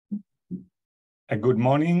Good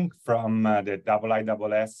morning from the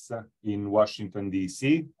IISS in Washington,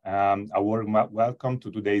 D.C. A warm welcome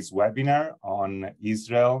to today's webinar on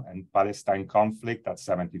Israel and Palestine conflict at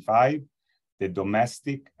 75, the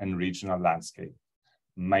domestic and regional landscape.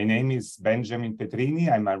 My name is Benjamin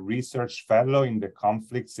Petrini. I'm a research fellow in the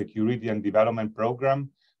Conflict, Security and Development Program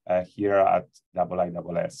here at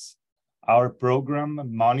IISS. Our program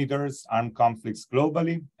monitors armed conflicts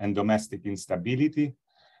globally and domestic instability,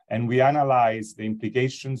 and we analyze the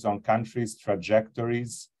implications on countries'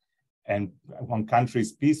 trajectories and on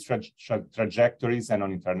countries' peace trajectories and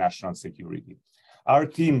on international security. Our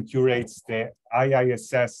team curates the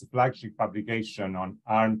IISS flagship publication on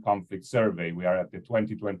armed conflict survey. We are at the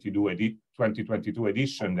 2022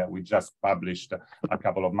 edition that we just published a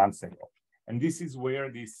couple of months ago. And this is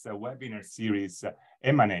where this webinar series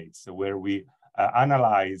emanates, where we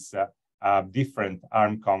analyze different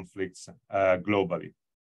armed conflicts globally.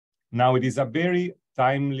 Now, it is a very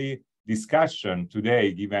timely discussion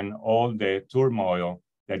today, given all the turmoil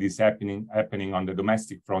that is happening on the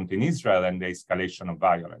domestic front in Israel and the escalation of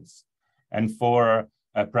violence. And for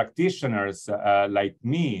practitioners like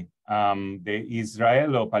me, the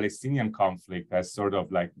Israeli-Palestinian conflict has sort of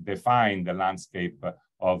like defined the landscape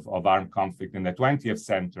of armed conflict in the 20th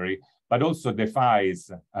century, but also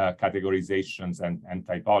defies categorizations and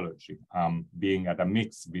typology, being at a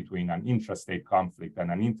mix between an intrastate conflict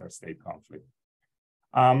and an interstate conflict.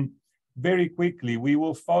 Very quickly, we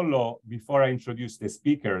will follow, before I introduce the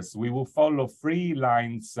speakers, we will follow 3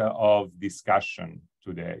 lines of discussion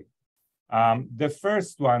today. The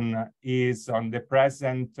first one is on the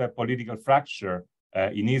present political fracture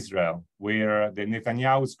in Israel, where the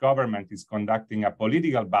Netanyahu's government is conducting a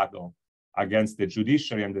political battle against the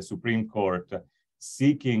judiciary and the Supreme Court,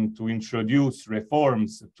 seeking to introduce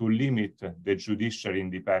reforms to limit the judiciary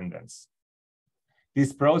independence.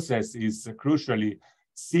 This process is crucially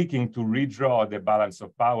seeking to redraw the balance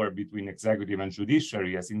of power between executive and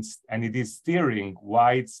judiciary, and it is steering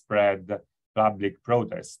widespread public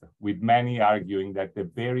protest, with many arguing that the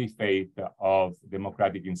very fate of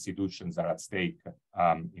democratic institutions are at stake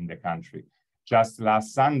in the country. Just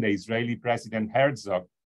last Sunday, Israeli President Herzog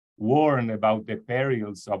warned about the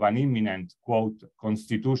perils of an imminent, quote,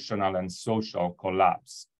 constitutional and social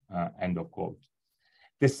collapse, end of quote.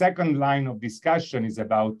 The second line of discussion is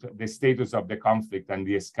about the status of the conflict and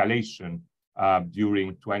the escalation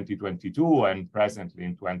during 2022 and presently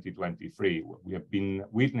in 2023. We have been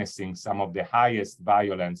witnessing some of the highest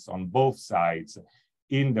violence on both sides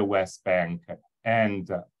in the West Bank and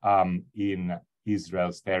in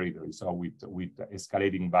Israel's territory, so with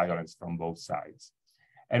escalating violence from both sides.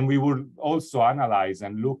 And we will also analyze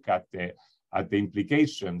and look at the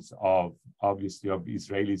implications of, obviously, of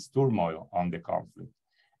Israel's turmoil on the conflict.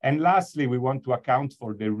 And lastly, we want to account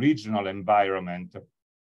for the regional environment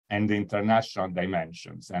and the international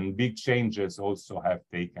dimensions. And big changes also have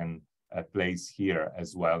taken place here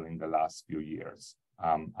as well in the last few years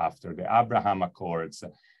after the Abraham Accords.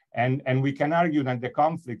 And we can argue that the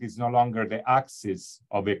conflict is no longer the axis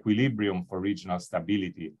of equilibrium for regional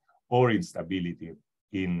stability or instability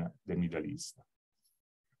in the Middle East.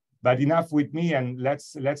 But enough with me, and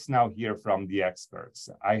let's now hear from the experts.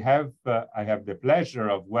 I have the pleasure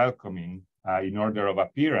of welcoming, in order of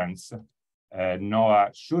appearance,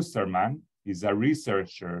 Noa Shusterman. Is a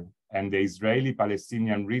researcher and the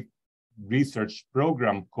Israeli-Palestinian Research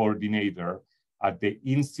Program Coordinator at the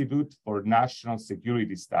Institute for National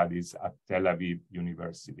Security Studies at Tel Aviv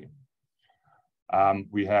University.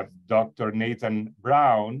 We have Dr. Nathan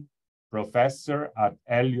Brown, professor at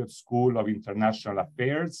Elliott School of International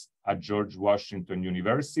Affairs at George Washington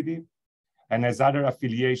University, and has other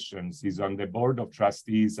affiliations. He's on the Board of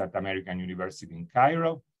Trustees at American University in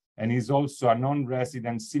Cairo, and he's also a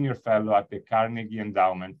non-resident senior fellow at the Carnegie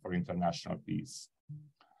Endowment for International Peace.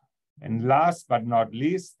 And last but not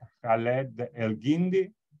least, Khaled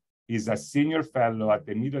Elgindy is a senior fellow at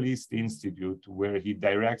the Middle East Institute, where he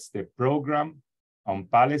directs the program on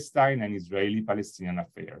Palestine and Israeli-Palestinian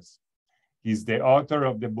affairs. He's the author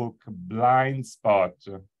of the book Blind Spot: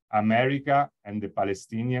 America and the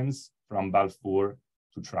Palestinians from Balfour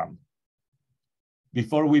to Trump.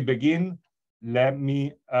 Before we begin, let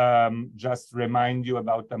me just remind you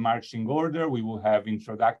about the marching order. We will have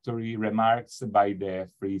introductory remarks by the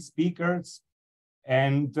 3 speakers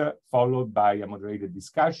and followed by a moderated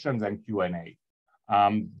discussions and Q&A.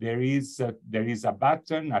 There is a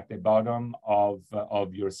button at the bottom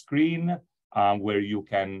of your screen where you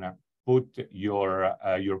can put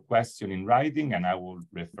your question in writing, and I will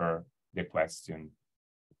refer the question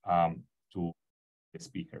to the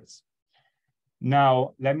speakers.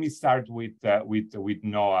 Now, let me start with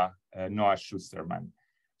Noa Shusterman.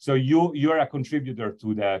 So you're a contributor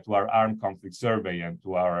to our armed conflict survey and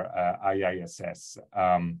to our IISS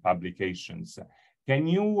publications. Can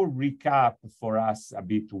you recap for us a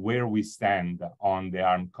bit where we stand on the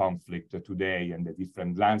armed conflict today and the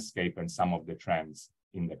different landscape and some of the trends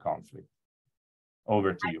in the conflict?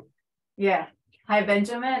 Over to you. Yeah. Hi,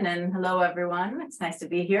 Benjamin, and hello, everyone. It's nice to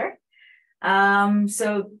be here.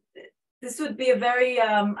 So this would be a very,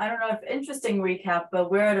 I don't know if interesting recap,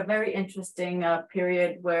 but we're at a very interesting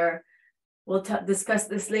period where we'll discuss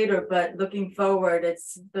this later, but looking forward,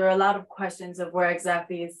 there are a lot of questions of where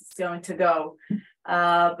exactly it's going to go.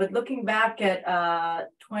 But looking back at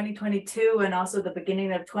 2022 and also the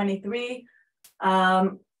beginning of 23,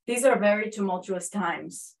 these are very tumultuous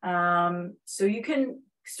times. So you can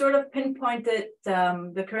sort of pinpoint it,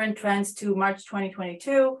 the current trends to March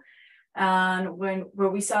 2022, and where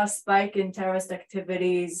we saw a spike in terrorist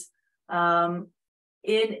activities in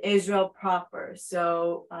Israel proper.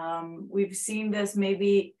 So we've seen this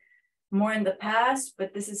maybe more in the past,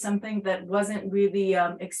 but this is something that wasn't really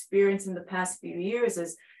experienced in the past few years,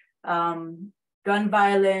 is gun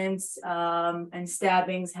violence and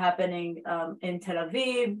stabbings happening in Tel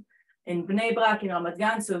Aviv, in Bnei Brak, in Ramat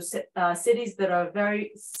Gan, so cities that are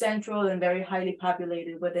very central and very highly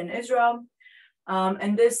populated within Israel.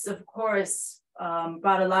 And this, of course,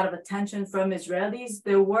 brought a lot of attention from Israelis.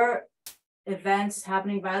 There were events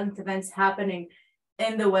happening, violent events happening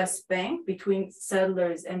in the West Bank between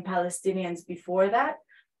settlers and Palestinians before that.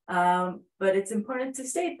 But it's important to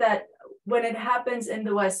state that when it happens in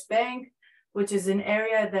the West Bank, which is an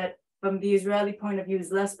area that from the Israeli point of view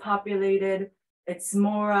is less populated, it's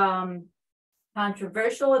more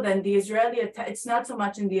controversial than the Israeli, it's not so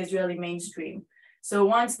much in the Israeli mainstream. So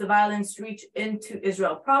once the violence reached into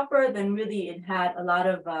Israel proper, then really it had a lot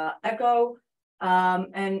of echo.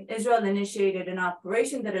 And Israel initiated an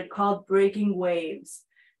operation that it called breaking waves,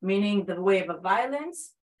 meaning the wave of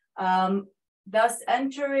violence, thus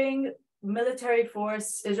entering military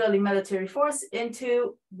force, Israeli military force,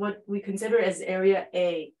 into what we consider as Area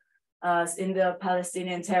A in the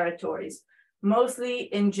Palestinian Territories, mostly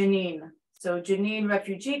in Jenin. So Jenin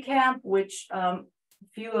refugee camp, which a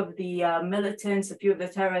few of the militants, a few of the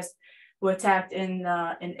terrorists who attacked in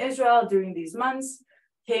Israel during these months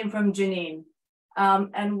came from Jenin.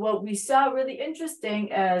 And what we saw really interesting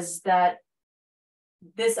is that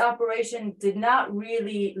this operation did not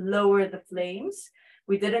really lower the flames.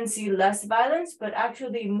 We didn't see less violence, but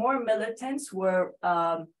actually more militants were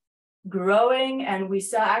growing, and we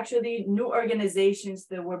saw actually new organizations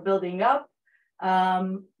that were building up.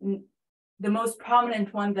 The most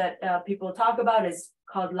prominent one that people talk about is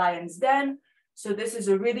called Lion's Den. So this is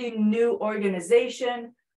a really new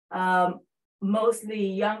organization, mostly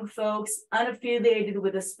young folks, unaffiliated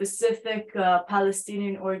with a specific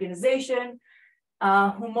Palestinian organization,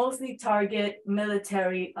 who mostly target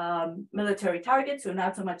military targets, so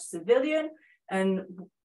not so much civilian, and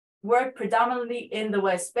work predominantly in the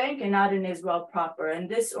West Bank and not in Israel proper. And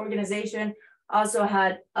this organization also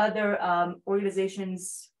had other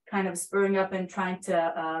organizations kind of spurring up and trying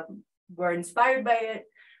to, were inspired by it.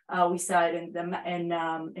 We saw it in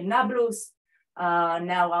Nablus,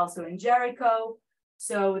 now also in Jericho.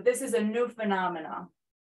 So this is a new phenomena.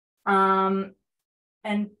 And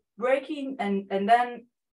then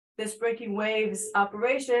this breaking waves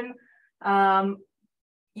operation,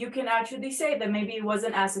 you can actually say that maybe it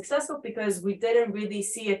wasn't as successful because we didn't really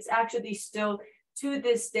see, it's actually still, to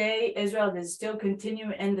this day, Israel is still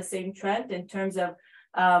continuing in the same trend in terms of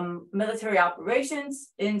military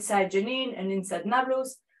operations inside Jenin and inside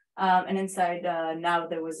Nablus, and inside now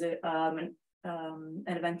there was an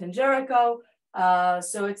event in Jericho.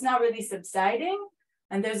 So it's not really subsiding.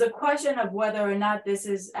 And there's a question of whether or not this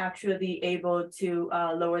is actually able to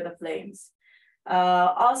lower the flames.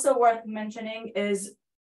 Also worth mentioning is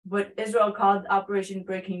what Israel called Operation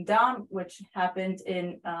Breaking Down, which happened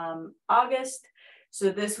in August. So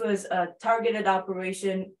this was a targeted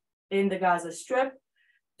operation in the Gaza Strip,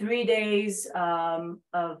 3 days of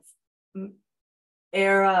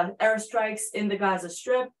airstrikes in the Gaza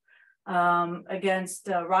Strip against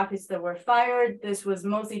rockets that were fired. This was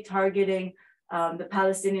mostly targeting the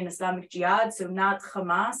Palestinian Islamic Jihad, so not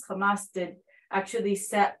Hamas. Hamas did actually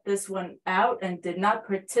set this one out and did not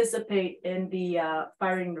participate in the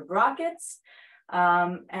firing of rockets.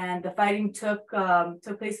 And the fighting took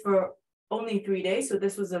place for only 3 days, so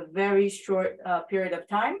this was a very short period of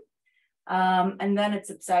time. And then it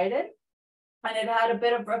subsided. And it had a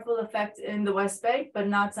bit of ripple effect in the West Bank, but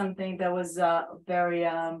not something that was very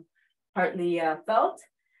partly felt.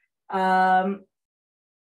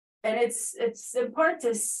 it's important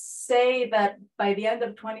to say that by the end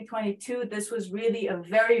of 2022, this was really a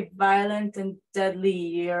very violent and deadly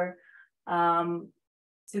year, to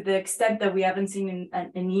the extent that we haven't seen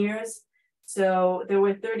in years. So there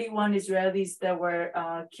were 31 Israelis that were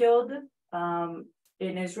killed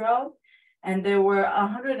in Israel, and there were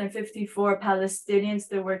 154 Palestinians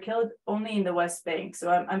that were killed only in the West Bank. So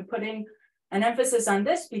I'm putting an emphasis on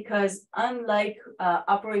this because unlike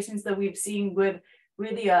operations that we've seen with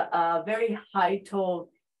really a very high toll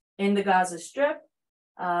in the Gaza Strip,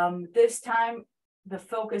 this time the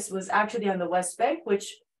focus was actually on the West Bank,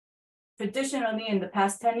 which traditionally in the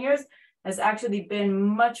past 10 years has actually been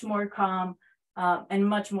much more calm and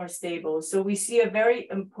much more stable. So we see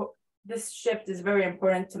this shift is very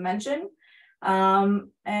important to mention.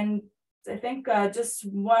 And I think just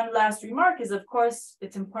one last remark is, of course,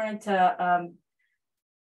 it's important to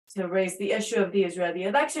raise the issue of the Israeli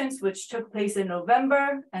elections, which took place in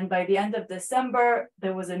November. And by the end of December,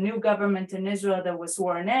 there was a new government in Israel that was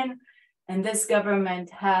sworn in. And this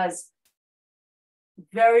government has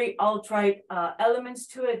very alt-right elements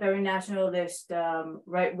to it, very nationalist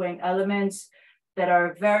right-wing elements that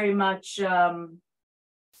are very much,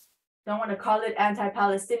 don't want to call it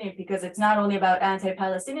anti-Palestinian because it's not only about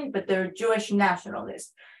anti-Palestinian, but they're Jewish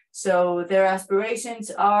nationalists. So their aspirations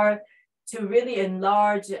are to really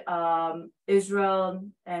enlarge Israel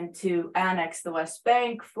and to annex the West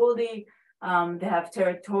Bank fully. They have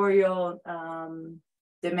territorial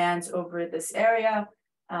demands over this area.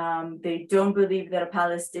 They don't believe that a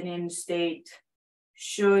Palestinian state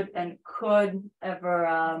should and could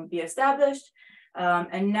ever be established.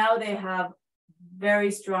 And now they have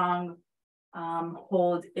very strong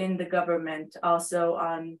hold in the government, also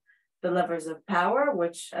on the levers of power,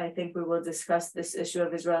 which I think we will discuss this issue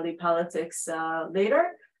of Israeli politics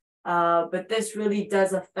later. But this really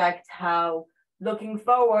does affect how, looking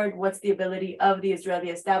forward, what's the ability of the Israeli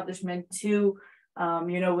establishment to,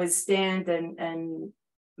 withstand and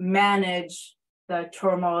manage the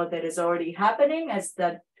turmoil that is already happening, as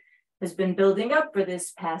that has been building up for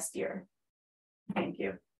this past year. Thank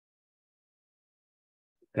you.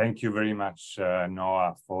 Thank you very much,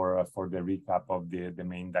 Noa, for the recap of the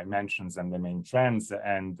main dimensions and the main trends.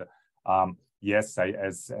 And yes,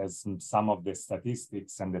 as some of the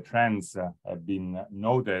statistics and the trends have been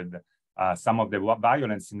noted, some of the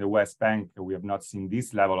violence in the West Bank, we have not seen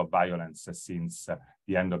this level of violence since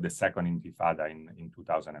the end of the Second Intifada in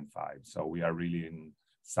 2005. So we are really in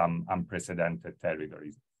some unprecedented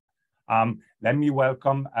territories. Let me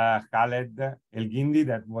welcome Khaled Elgindy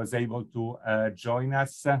that was able to join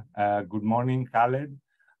us. Good morning, Khaled.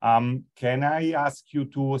 Can I ask you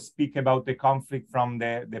to speak about the conflict from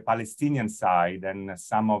the Palestinian side and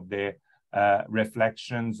some of the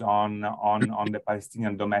reflections on the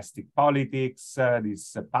Palestinian domestic politics,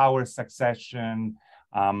 this power succession,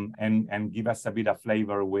 and give us a bit of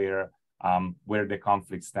flavor where the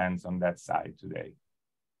conflict stands on that side today?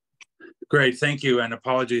 Great, thank you, and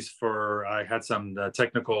apologies for I had some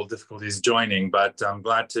technical difficulties joining, but I'm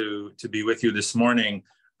glad to be with you this morning.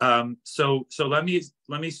 So let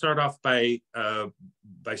me start off by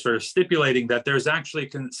sort of stipulating that there's actually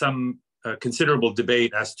some considerable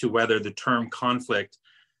debate as to whether the term conflict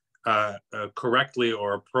correctly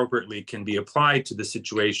or appropriately can be applied to the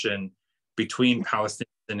situation between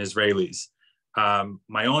Palestinians and Israelis.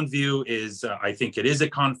 My own view is I think it is a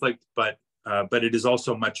conflict, but it is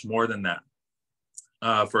also much more than that.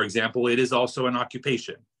 For example, it is also an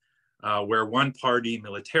occupation where one party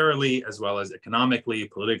militarily, as well as economically,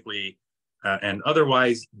 politically, and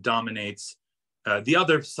otherwise dominates the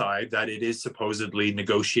other side that it is supposedly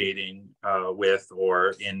negotiating with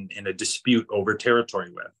or in a dispute over territory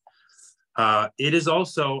with. It is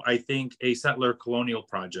also, I think, a settler colonial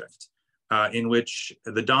project in which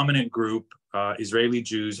the dominant group, Israeli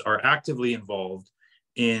Jews, are actively involved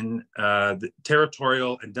in the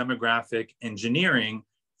territorial and demographic engineering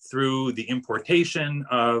through the importation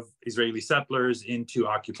of Israeli settlers into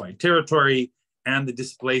occupied territory and the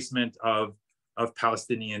displacement of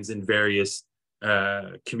Palestinians in various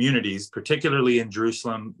communities, particularly in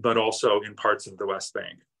Jerusalem, but also in parts of the West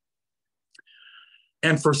Bank.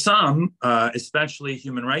 And for some, especially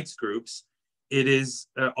human rights groups, it is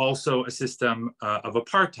also a system of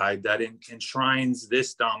apartheid that enshrines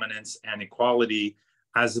this dominance and equality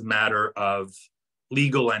as a matter of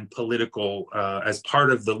legal and political, as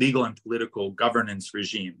part of the legal and political governance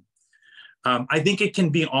regime. I think it can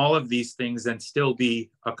be all of these things and still be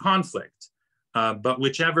a conflict. But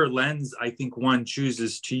whichever lens I think one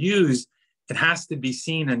chooses to use, it has to be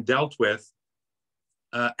seen and dealt with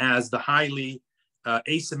as the highly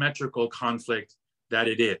asymmetrical conflict that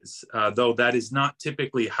it is, though that is not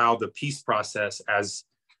typically how the peace process, as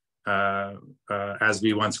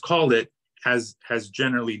we once called it, has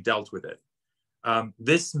generally dealt with it.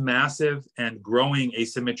 This massive and growing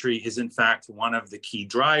asymmetry is in fact one of the key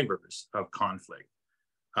drivers of conflict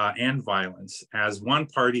and violence, as one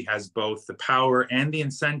party has both the power and the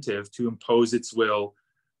incentive to impose its will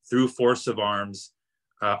through force of arms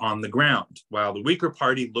on the ground, while the weaker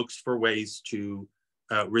party looks for ways to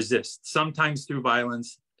resist, sometimes through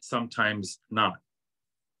violence, sometimes not.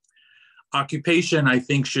 Occupation, I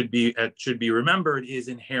think, should be remembered, is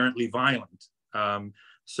inherently violent.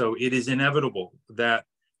 So it is inevitable that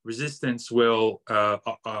resistance will,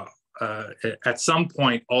 at some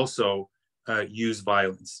point, also use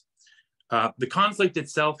violence. The conflict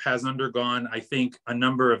itself has undergone, I think, a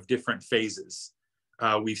number of different phases.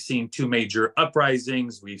 We've seen two major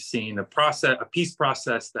uprisings. We've seen a peace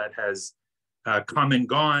process that has come and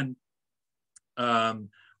gone.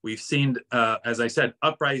 We've seen, as I said,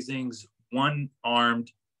 uprisings, one armed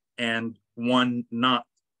and one not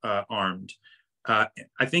armed.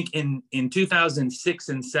 I think in 2006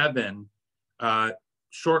 and 2007,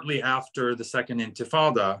 shortly after the Second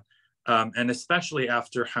Intifada, and especially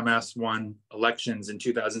after Hamas won elections in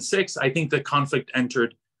 2006, I think the conflict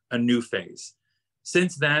entered a new phase.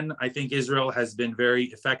 Since then, I think Israel has been very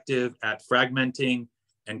effective at fragmenting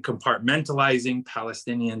and compartmentalizing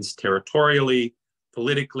Palestinians territorially,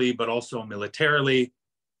 politically, but also militarily,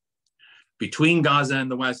 between Gaza and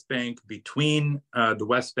the West Bank, between the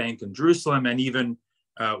West Bank and Jerusalem, and even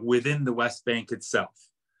within the West Bank itself.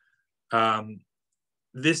 So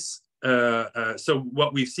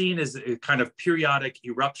what we've seen is a kind of periodic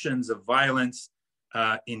eruptions of violence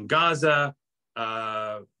in Gaza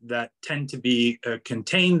that tend to be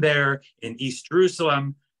contained there in East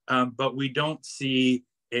Jerusalem, but we don't see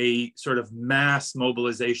a sort of mass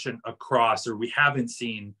mobilization across, or we haven't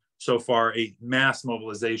seen so far a mass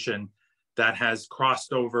mobilization that has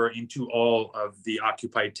crossed over into all of the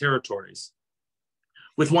occupied territories.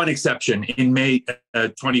 With one exception, in May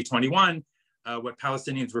 2021, what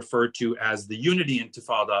Palestinians refer to as the Unity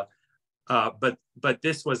Intifada, but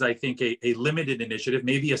this was, I think, a limited initiative,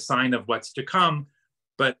 maybe a sign of what's to come,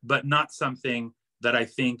 but not something that I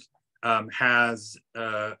think has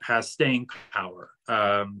staying power.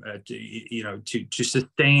 To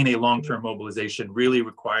sustain a long-term mobilization really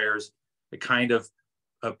requires a kind of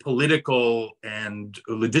a political and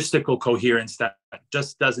logistical coherence that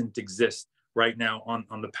just doesn't exist right now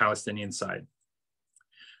on the Palestinian side.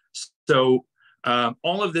 So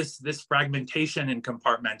all of this fragmentation and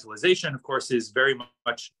compartmentalization, of course, is very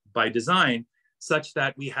much by design, such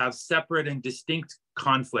that we have separate and distinct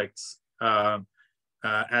conflicts,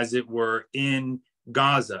 as it were, in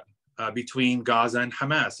Gaza, between Gaza and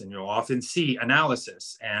Hamas. And you'll often see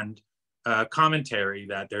analysis and commentary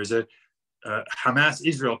that there's a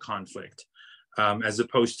Hamas-Israel conflict, as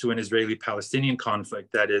opposed to an Israeli-Palestinian conflict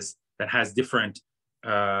that has different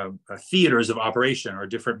theaters of operation or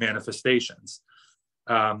different manifestations.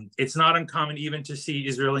 It's not uncommon even to see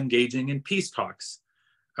Israel engaging in peace talks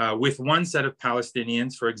with one set of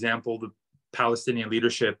Palestinians, for example, the Palestinian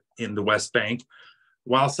leadership in the West Bank,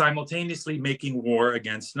 while simultaneously making war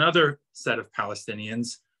against another set of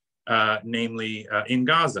Palestinians, namely in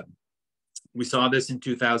Gaza. We saw this in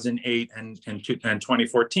 2008 and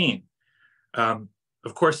 2014.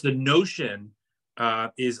 Of course, the notion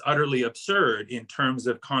is utterly absurd in terms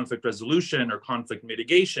of conflict resolution or conflict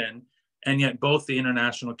mitigation, and yet both the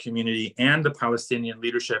international community and the Palestinian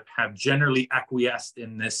leadership have generally acquiesced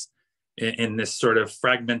in this sort of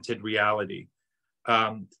fragmented reality.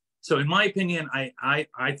 So in my opinion,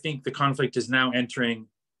 I think the conflict is now entering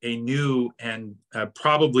a new and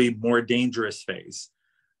probably more dangerous phase.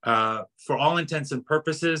 For all intents and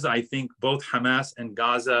purposes, I think both Hamas in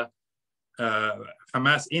Gaza and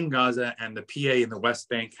the PA in the West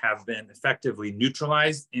Bank have been effectively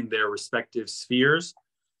neutralized in their respective spheres,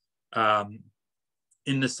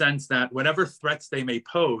 in the sense that whatever threats they may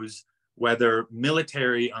pose, whether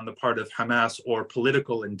military on the part of Hamas or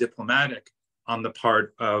political and diplomatic on the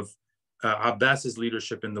part of Abbas's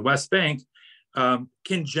leadership in the West Bank,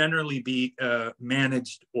 can generally be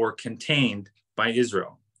managed or contained by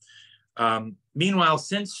Israel. Meanwhile,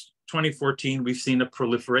 since 2014, we've seen a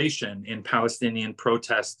proliferation in Palestinian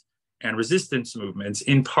protest and resistance movements,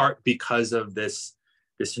 in part because of this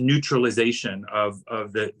neutralization of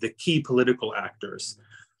the key political actors.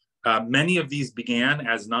 Many of these began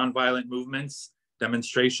as nonviolent movements,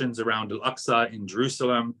 demonstrations around Al-Aqsa in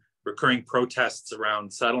Jerusalem, recurring protests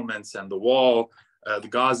around settlements and the wall, the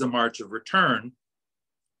Gaza March of Return.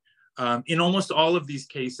 In almost all of these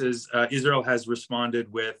cases, Israel has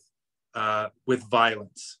responded with with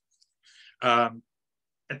violence.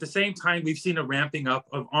 At the same time, we've seen a ramping up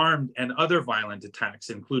of armed and other violent attacks,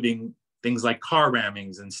 including things like car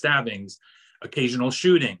rammings and stabbings, occasional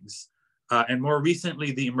shootings, and more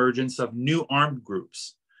recently, the emergence of new armed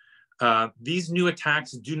groups. These new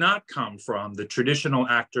attacks do not come from the traditional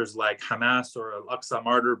actors like Hamas or Al-Aqsa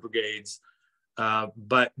Martyr Brigades,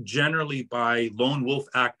 but generally by lone wolf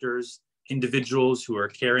actors, individuals who are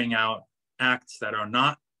carrying out acts that are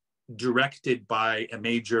not directed by a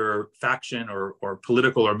major faction or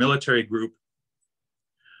political or military group,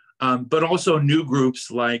 but also new groups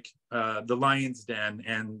like the Lion's Den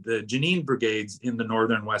and the Jenin brigades in the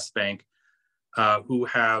northern West Bank, who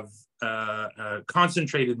have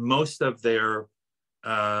concentrated most of their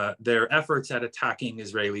efforts at attacking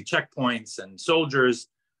Israeli checkpoints and soldiers,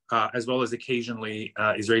 as well as occasionally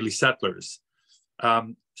Israeli settlers.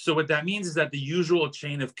 So what that means is that the usual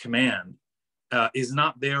chain of command is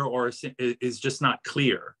not there, or is just not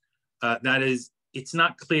clear. That is, it's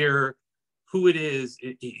not clear who it is.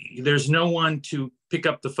 There's no one to pick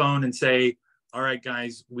up the phone and say, all right,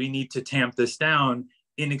 guys, we need to tamp this down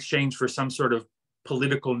in exchange for some sort of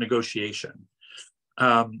political negotiation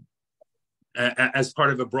as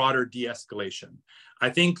part of a broader de-escalation. I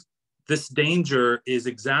think this danger is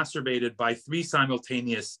exacerbated by three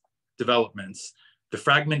simultaneous developments: the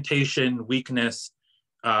fragmentation, weakness,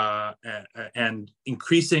 and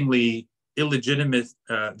increasingly illegitimate,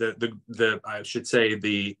 I should say,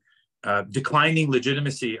 the declining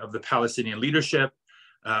legitimacy of the Palestinian leadership.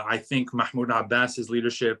 I think Mahmoud Abbas's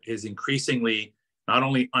leadership is increasingly not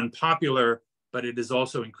only unpopular, but it is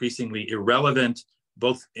also increasingly irrelevant,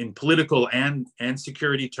 both in political and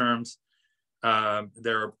security terms.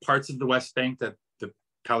 There are parts of the West Bank that the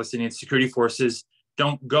Palestinian security forces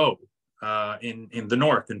don't go, in the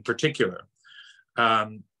north in particular.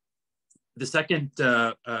 The second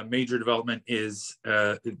major development is,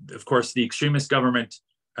 of course, the extremist government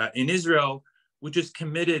in Israel, which is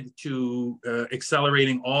committed to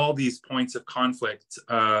accelerating all these points of conflict,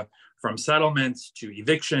 from settlements to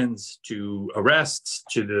evictions to arrests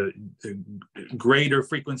to the greater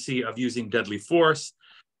frequency of using deadly force.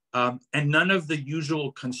 And none of the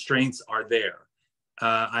usual constraints are there.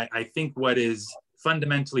 I think what is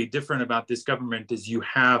fundamentally different about this government is you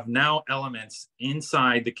have now elements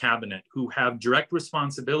inside the cabinet who have direct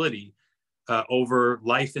responsibility over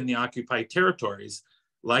life in the occupied territories,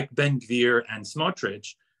 like Ben Gvir and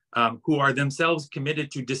Smotrich, who are themselves committed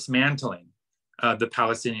to dismantling the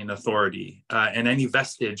Palestinian Authority and any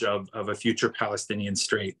vestige of a future Palestinian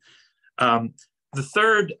state. The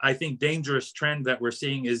third, I think, dangerous trend that we're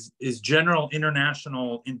seeing is general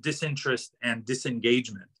international disinterest and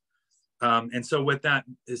disengagement. And so what that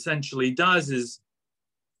essentially does is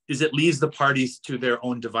it leaves the parties to their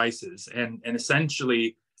own devices and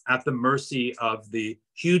essentially at the mercy of the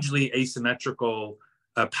hugely asymmetrical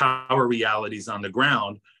power realities on the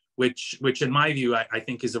ground, which in my view, I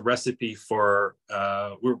think is a recipe for,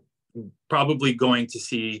 we're probably going to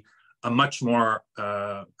see a much more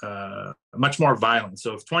violence.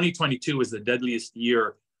 So if 2022 was the deadliest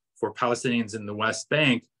year for Palestinians in the West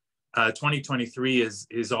Bank, 2023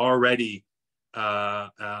 is already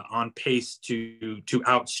on pace to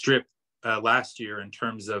outstrip last year in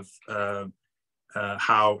terms of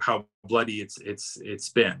how bloody it's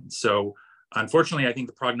been. So unfortunately, I think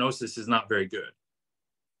the prognosis is not very good.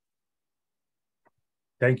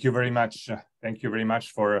 Thank you very much. Thank you very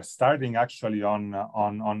much for starting actually on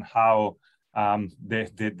how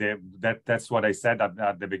that's what I said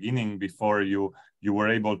at the beginning before you were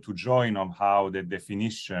able to join, on how the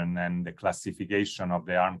definition and the classification of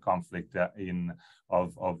the armed conflict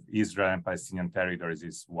of Israel and Palestinian territories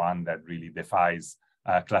is one that really defies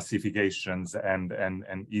classifications and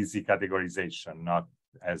easy categorization, not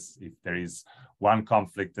as if there is one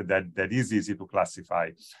conflict that is easy to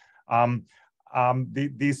classify.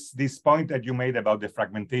 This point that you made about the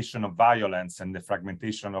fragmentation of violence and the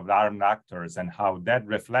fragmentation of the armed actors and how that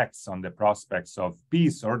reflects on the prospects of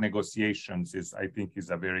peace or negotiations I think is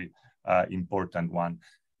a very important one.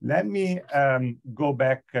 Let me go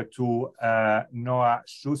back to Noa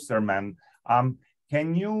Shusterman.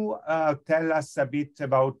 Can you tell us a bit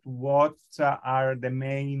about what are the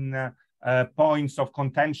main points of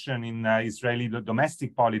contention in Israeli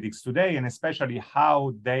domestic politics today, and especially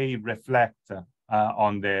how they reflect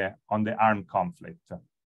on the armed conflict?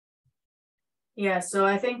 Yeah, so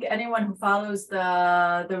I think anyone who follows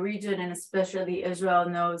the region and especially Israel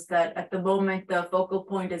knows that at the moment the focal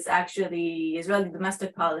point is actually Israeli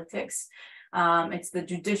domestic politics. It's the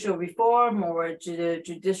judicial reform or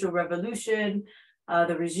judicial revolution,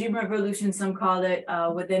 the regime revolution, some call it,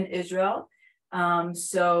 within Israel.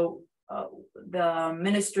 So the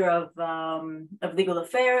Minister of Legal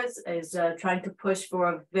Affairs is trying to push for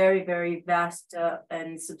a very, very vast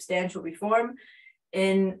and substantial reform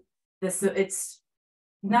in this. It's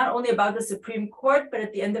not only about the Supreme Court, but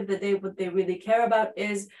at the end of the day, what they really care about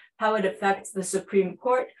is how it affects the Supreme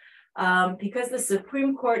Court, because the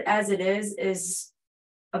Supreme Court as it is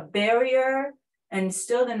a barrier and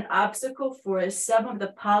still an obstacle for some of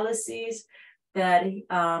the policies that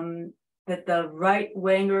that the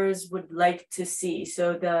right-wingers would like to see.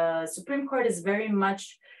 So the Supreme Court is very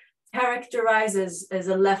much characterized as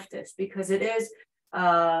a leftist, because it is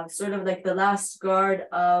sort of like the last guard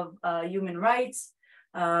of human rights,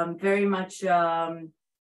 very much in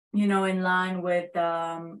line with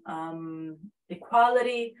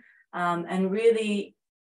equality, and really,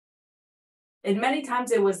 in many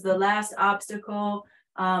times it was the last obstacle,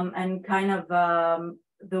 and kind of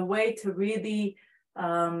the way to really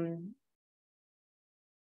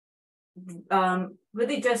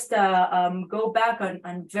really just go back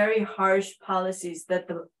on very harsh policies that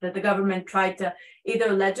the government tried to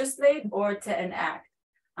either legislate or to enact,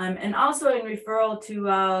 and also in referral to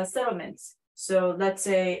settlements. So let's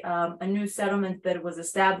say a new settlement that was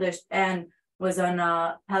established and was on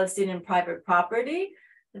Palestinian private property,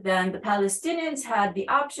 then the Palestinians had the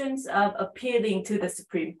options of appealing to the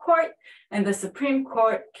Supreme Court, and the Supreme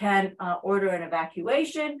Court can order an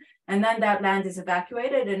evacuation, and then that land is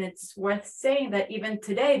evacuated. And it's worth saying that even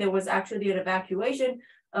today, there was actually an evacuation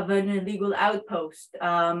of an illegal outpost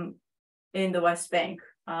in the West Bank.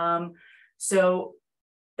 So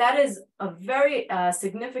that is a very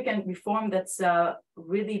significant reform that's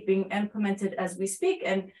really being implemented as we speak.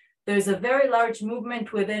 And there's a very large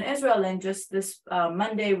movement within Israel. And just this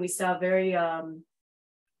Monday, we saw very,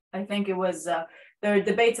 I think it was, there are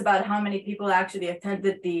debates about how many people actually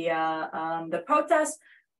attended the protest,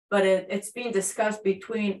 but it's being discussed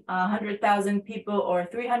between 100,000 people or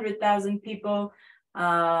 300,000 people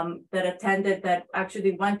that attended, that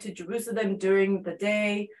actually went to Jerusalem during the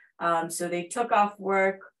day. So they took off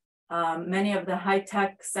work. Many of the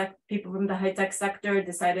high-tech people from the high-tech sector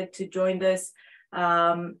decided to join this.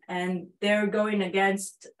 And they're going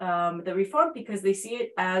against the reform because they see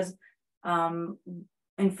it as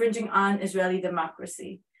infringing on Israeli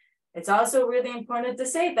democracy. It's also really important to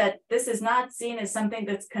say that this is not seen as something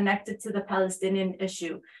that's connected to the Palestinian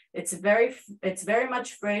issue. It's very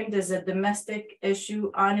much framed as a domestic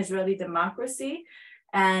issue on Israeli democracy.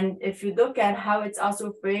 And if you look at how it's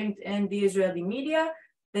also framed in the Israeli media,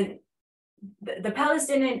 then the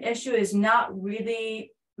Palestinian issue is not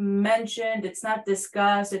really mentioned, it's not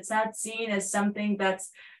discussed, it's not seen as something that's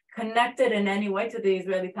connected in any way to the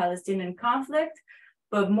Israeli-Palestinian conflict,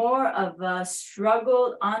 but more of a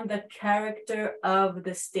struggle on the character of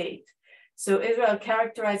the state. So Israel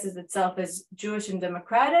characterizes itself as Jewish and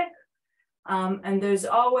democratic, and there's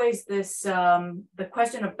always this, the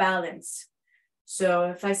question of balance. So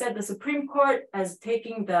if I said the Supreme Court as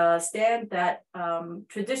taking the stand that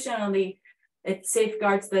traditionally it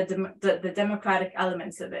safeguards the democratic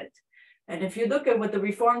elements of it. And if you look at what the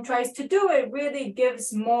reform tries to do, it really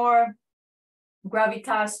gives more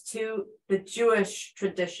gravitas to the Jewish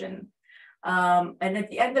tradition. And at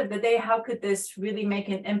the end of the day, how could this really make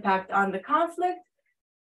an impact on the conflict?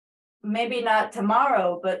 Maybe not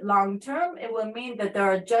tomorrow, but long term, it will mean that there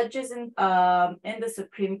are judges in the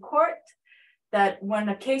Supreme Court that when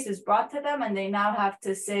a case is brought to them and they now have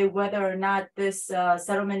to say whether or not this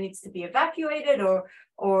settlement needs to be evacuated or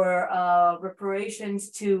reparations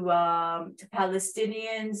to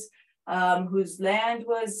Palestinians whose land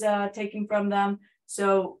was taken from them.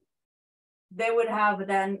 So they would have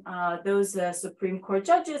then those Supreme Court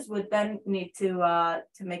judges would then need to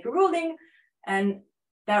make a ruling, and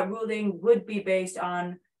that ruling would be based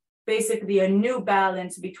on basically a new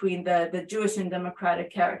balance between the Jewish and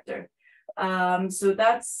democratic character. So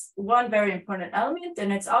that's one very important element.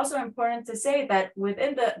 And it's also important to say that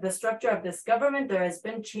within the structure of this government, there has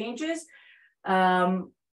been changes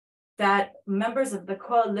that members of the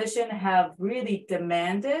coalition have really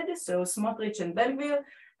demanded. So Smotrich and Ben-Gvir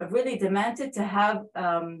have really demanded to have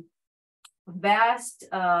vast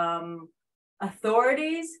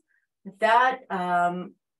authorities that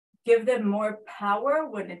give them more power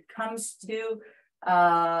when it comes to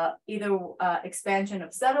either expansion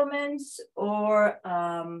of settlements or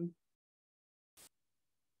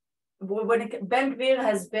Ben-Gvir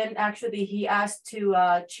has been actually, he asked to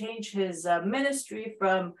change his ministry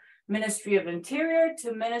from Ministry of Interior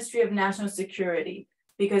to Ministry of National Security,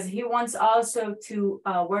 because he wants also to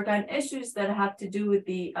work on issues that have to do with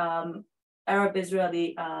the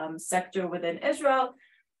Arab-Israeli sector within Israel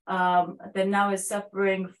that now is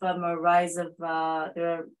suffering from a rise of,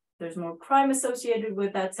 there there's more crime associated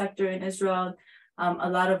with that sector in Israel, a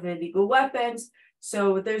lot of illegal weapons.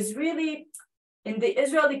 So there's really, in the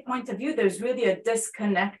Israeli point of view, there's really a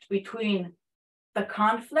disconnect between the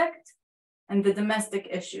conflict and the domestic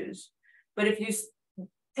issues. But if you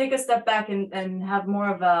take a step back and have more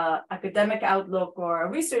of a academic outlook or a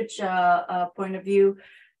research point of view,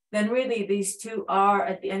 then really these two are,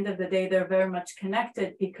 at the end of the day, they're very much connected,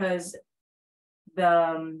 because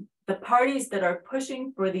the parties that are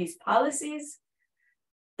pushing for these policies,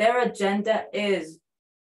 their agenda is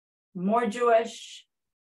more Jewish,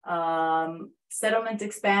 settlement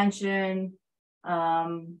expansion,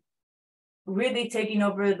 really taking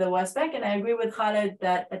over the West Bank. And I agree with Khaled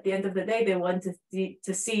that at the end of the day, they want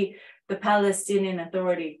to see the Palestinian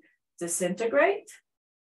Authority disintegrate,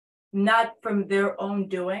 not from their own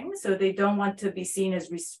doing. So they don't want to be seen as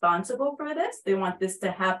responsible for this. They want this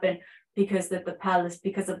to happen because of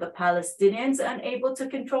the Palestinians unable to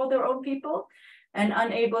control their own people and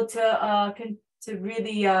unable to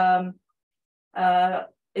really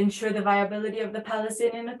ensure the viability of the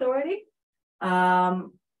Palestinian Authority.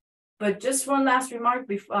 But just one last remark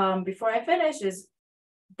before I finish is,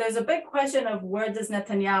 there's a big question of where does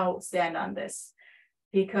Netanyahu stand on this?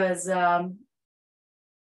 Because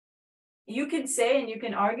you can say and you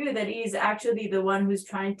can argue that he's actually the one who's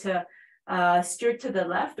trying to steer to the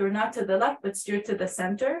left, or not to the left, but steer to the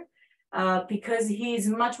center, because he's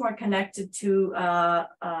much more connected to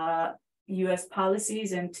US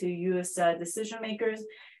policies and to US decision makers.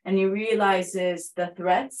 And he realizes the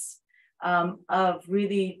threats of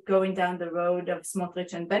really going down the road of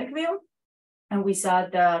Smotrich and Ben Gvir. And we saw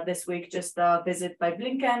this week just a visit by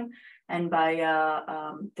Blinken, and by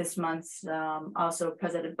this month's also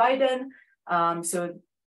President Biden. So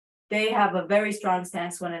they have a very strong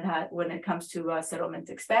stance when it comes to settlement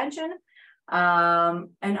expansion.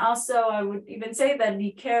 And also I would even say that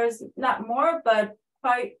he cares not more, but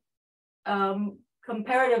quite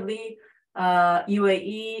comparatively,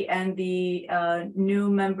 UAE and the new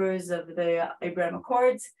members of the Abraham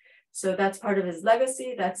Accords. So that's part of his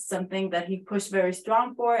legacy. That's something that he pushed very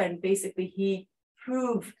strong for. And basically he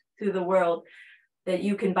proved to the world that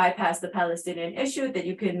you can bypass the Palestinian issue, that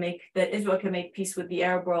Israel can make peace with the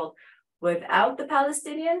Arab world without the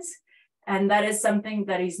Palestinians. And that is something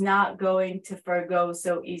that he's not going to forgo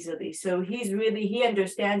so easily. So he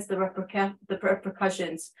understands the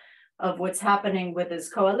repercussions of what's happening with his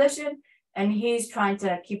coalition. And he's trying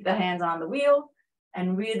to keep the hands on the wheel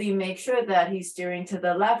and really make sure that he's steering to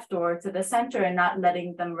the left or to the center and not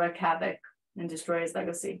letting them wreak havoc and destroy his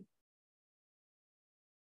legacy.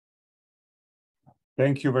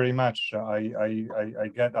 Thank you very much. I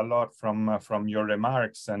get a lot from your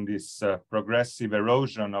remarks, and this progressive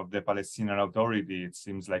erosion of the Palestinian Authority. It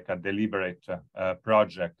seems like a deliberate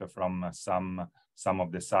project from some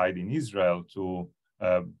of the side in Israel to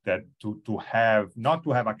not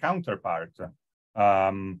to have a counterpart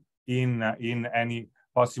in any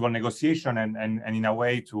possible negotiation, and in a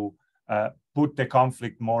way to put the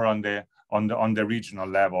conflict more on the regional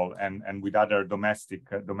level and with other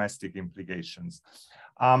domestic implications.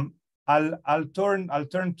 I'll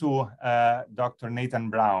turn to Dr. Nathan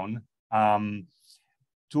Brown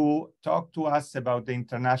to talk to us about the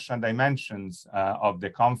international dimensions of the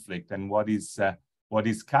conflict and what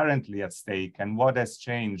is currently at stake and what has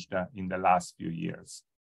changed in the last few years.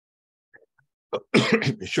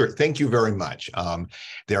 Sure. Thank you very much.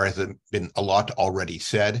 There has been a lot already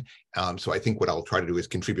said. So I think what I'll try to do is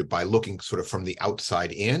contribute by looking sort of from the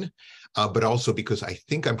outside in, but also because I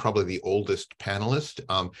think I'm probably the oldest panelist,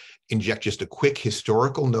 inject just a quick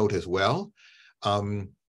historical note as well.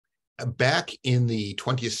 Back in the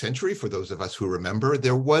 20th century, for those of us who remember,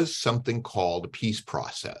 there was something called a peace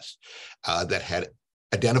process that had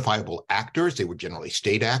identifiable actors. They were generally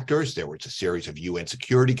state actors. There was a series of UN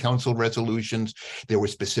Security Council resolutions. There were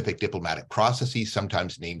specific diplomatic processes,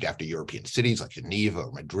 sometimes named after European cities like Geneva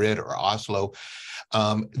or Madrid or Oslo,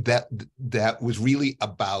 that was really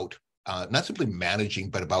about not simply managing,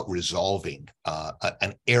 but about resolving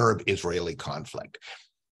an Arab-Israeli conflict.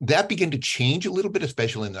 That began to change a little bit,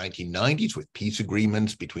 especially in the 1990s with peace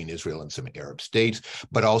agreements between Israel and some Arab states,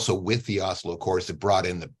 but also with the Oslo Accords that brought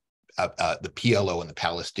in the PLO and the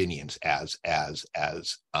Palestinians as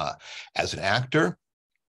an actor.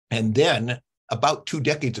 And then about 2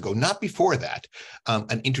 decades ago, not before that,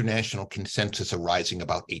 an international consensus arising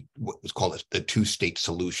about what was called the two-state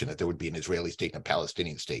solution, that there would be an Israeli state and a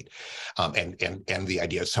Palestinian state, and the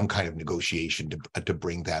idea of some kind of negotiation to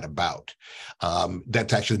bring that about.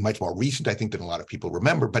 That's actually much more recent, I think, than a lot of people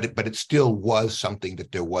remember, but it still was something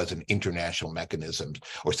that there was an international mechanism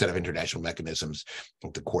or set of international mechanisms,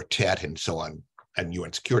 like the quartet and so on, and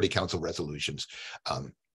UN Security Council resolutions,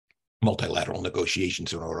 multilateral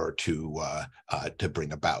negotiations in order to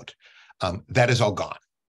bring about. That is all gone.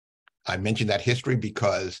 I mention that history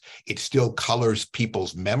because it still colors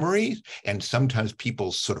people's memories and sometimes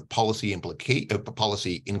people's sort of policy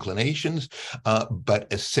inclinations, but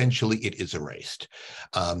essentially it is erased.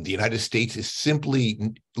 The United States is simply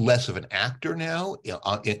less of an actor now,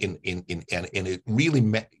 and it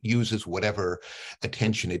really uses whatever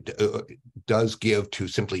attention it does give to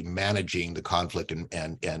simply managing the conflict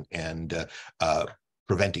and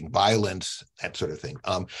preventing violence, that sort of thing.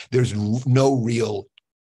 There's no real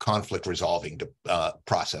conflict resolving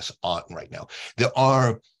process on right now. There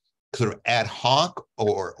are sort of ad hoc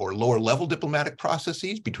or lower level diplomatic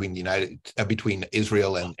processes between between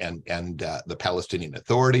Israel and the Palestinian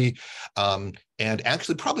Authority, and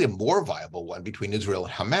actually probably a more viable one between Israel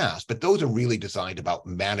and Hamas. But those are really designed about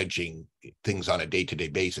managing things on a day-to-day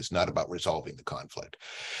basis, not about resolving the conflict.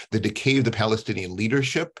 The decay of the Palestinian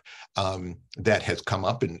leadership that has come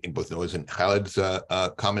up in both Noah's and Khaled's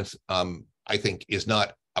comments, I think, is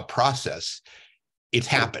not a process. It's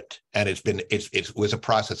happened, and it was a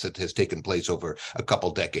process that has taken place over a couple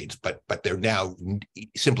decades, but there now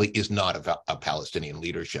simply is not a Palestinian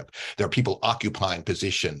leadership. There are people occupying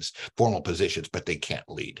positions, formal positions, but they can't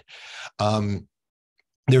lead.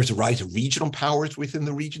 There's a rise of regional powers within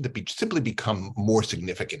the region that simply become more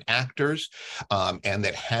significant actors, and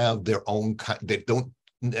that have their own, that don't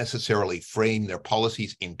necessarily frame their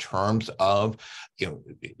policies in terms of,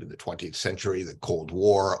 the 20th century, the Cold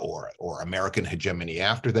War, or American hegemony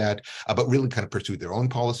after that, but really kind of pursue their own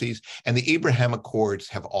policies. And the Abraham Accords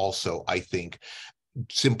have also, I think,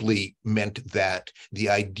 simply meant that the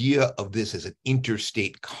idea of this as an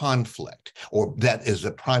interstate conflict, or that is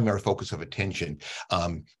the primary focus of attention,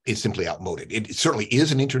 is simply outmoded. It certainly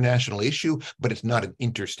is an international issue, but it's not an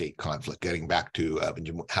interstate conflict. Getting back to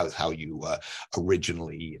how you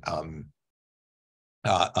originally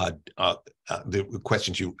the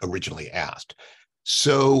questions you originally asked.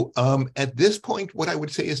 So at this point, what I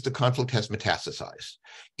would say is the conflict has metastasized.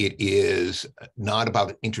 It is not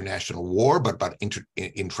about international war, but about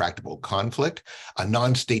intractable conflict.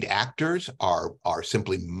 Non-state actors are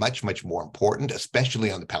simply much, much more important,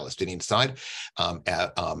 especially on the Palestinian side.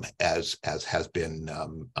 As has been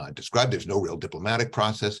described, there's no real diplomatic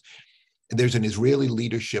process. There's an Israeli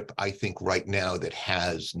leadership, I think, right now that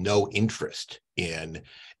has no interest in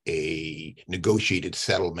a negotiated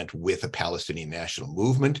settlement with a Palestinian national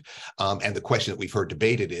movement. And the question that we've heard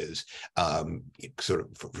debated is sort of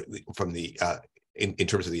from the, in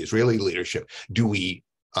terms of the Israeli leadership, do we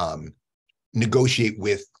negotiate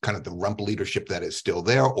with kind of the rump leadership that is still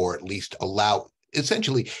there, or at least allow,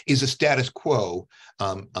 essentially, is a status quo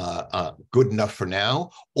good enough for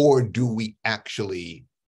now, or do we actually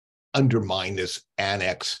undermine this,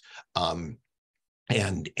 annex,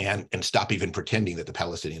 and stop even pretending that the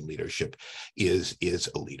Palestinian leadership is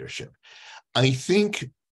a leadership? I think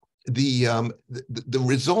the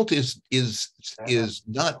result is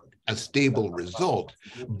not a stable result,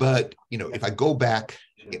 but if I go back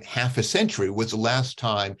half a century, was the last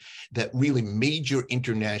time that really major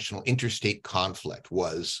international interstate conflict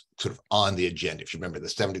was sort of on the agenda. If you remember the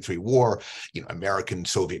 73 war,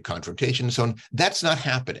 American-Soviet confrontation and so on, that's not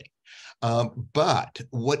happening. But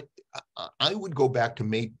what I would go back to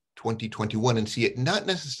May 2021 and see it not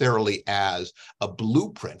necessarily as a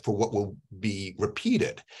blueprint for what will be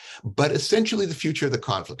repeated, but essentially the future of the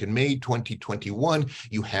conflict. In May 2021,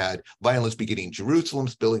 you had violence beginning in Jerusalem,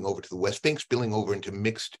 spilling over to the West Bank, spilling over into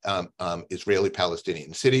mixed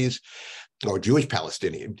Israeli-Palestinian cities, or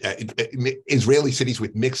Jewish-Palestinian, Israeli cities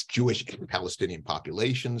with mixed Jewish and Palestinian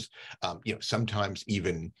populations, sometimes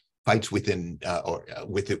even fights within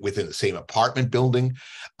within the same apartment building.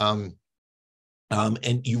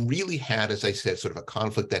 And you really had, as I said, sort of a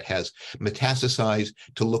conflict that has metastasized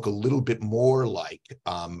to look a little bit more like,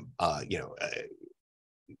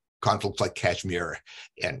 conflicts like Kashmir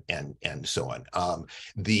and so on.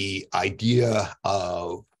 The idea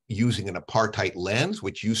of using an apartheid lens,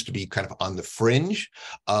 which used to be kind of on the fringe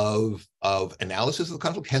of analysis of the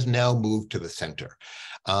conflict, has now moved to the center.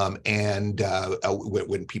 When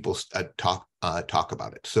people talk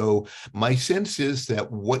about it. So my sense is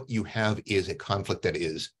that what you have is a conflict that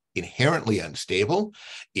is inherently unstable.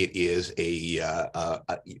 It is as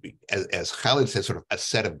Khaled says, sort of a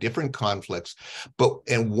set of different conflicts,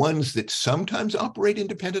 and ones that sometimes operate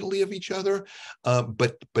independently of each other,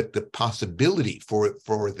 but the possibility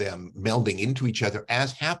for them melding into each other,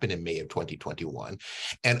 as happened in May of 2021,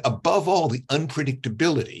 and above all, the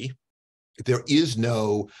unpredictability there is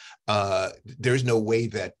no way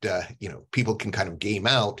that people can kind of game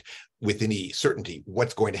out with any certainty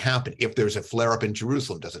what's going to happen. If there's a flare-up in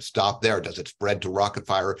Jerusalem, does it stop there? Does it spread to rocket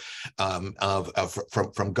fire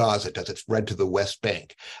from Gaza? Does it spread to the West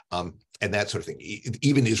Bank? And that sort of thing.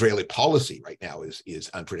 Even Israeli policy right now is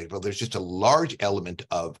unpredictable. There's just a large element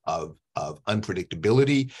of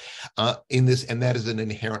unpredictability in this, and that is an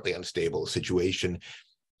inherently unstable situation.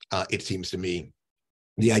 It seems to me.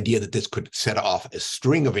 The idea that this could set off a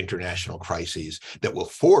string of international crises that will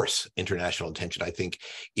force international attention, I think,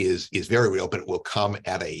 is very real, but it will come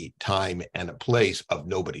at a time and a place of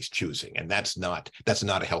nobody's choosing, and that's not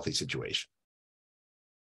a healthy situation.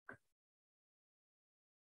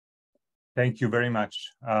 Thank you very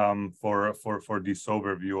much for this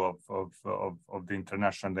overview of the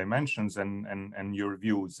international dimensions and your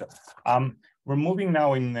views. We're moving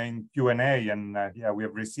now in Q&A, and we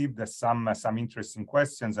have received some interesting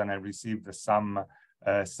questions, and I received some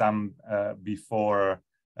before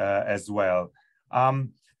as well.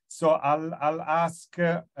 So I'll ask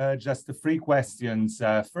just 3 questions.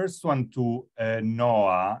 First one to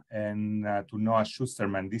Noa and to Noa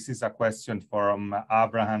Shusterman. This is a question from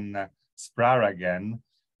Abraham Sprar again.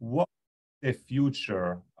 What is the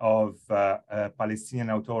future of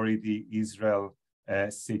Palestinian Authority Israel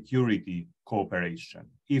security cooperation,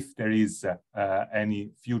 if there is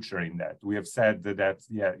any future in that? We have said that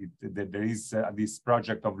there is this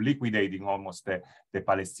project of liquidating almost the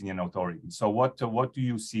Palestinian Authority. So what do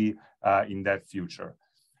you see in that future?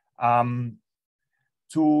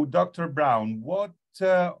 To Dr. Brown, what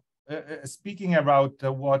speaking about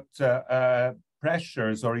what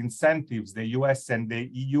pressures or incentives the US and the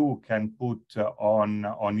EU can put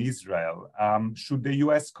on Israel, should the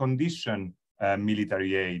US condition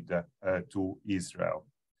military aid to Israel?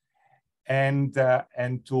 And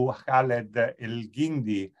to Khaled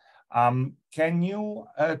Elgindy, can you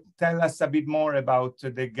tell us a bit more about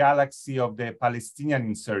the galaxy of the Palestinian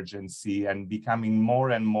insurgency and becoming more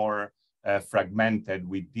and more fragmented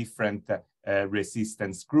with different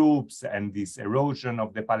resistance groups and this erosion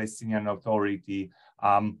of the Palestinian Authority?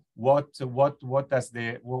 How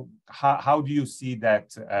do you see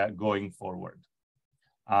that going forward?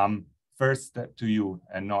 First to you,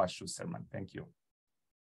 Noa Shusterman. Thank you.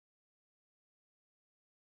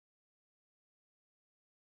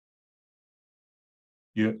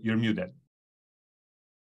 You're muted.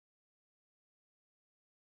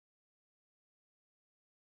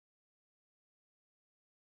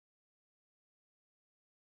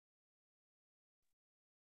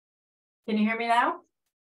 Can you hear me now?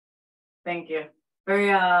 Thank you. Very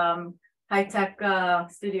high-tech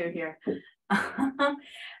studio here.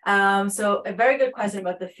 So a very good question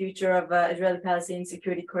about the future of Israeli-Palestinian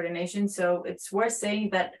security coordination. So it's worth saying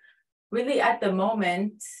that really at the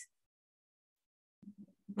moment,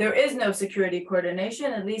 there is no security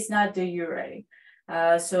coordination, at least not de jure.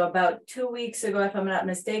 So about 2 weeks ago, if I'm not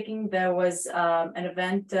mistaken, there was an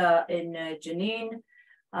event in Jenin,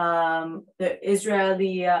 the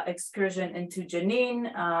Israeli excursion into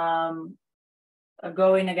Jenin,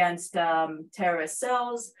 going against terrorist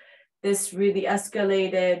cells. This really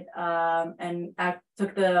escalated and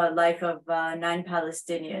took the life of 9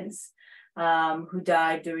 Palestinians who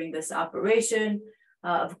died during this operation.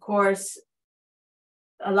 Of course,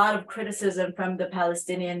 a lot of criticism from the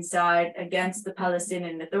Palestinian side against the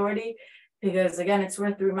Palestinian Authority, because again, it's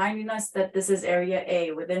worth reminding us that this is Area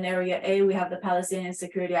A. Within Area A, we have the Palestinian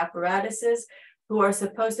security apparatuses who are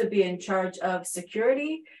supposed to be in charge of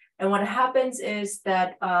security. And what happens is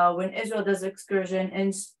that when Israel does excursion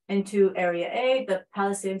into Area A, the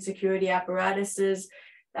Palestinian security apparatuses,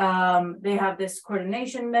 they have this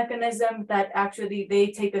coordination mechanism that actually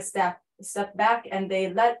they take a step back and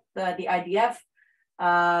they let the IDF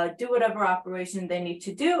do whatever operation they need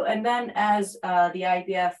to do. And then as the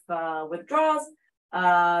IDF withdraws,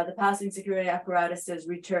 the Palestinian security apparatuses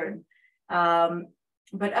return.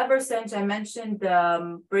 But ever since I mentioned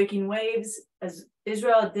breaking waves, as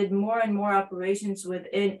Israel did more and more operations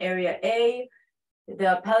within Area A,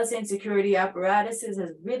 the Palestinian security apparatuses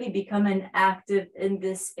has really become inactive in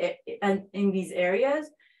these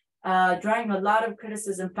areas, drawing a lot of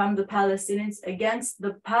criticism from the Palestinians against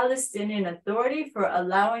the Palestinian Authority for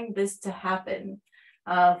allowing this to happen,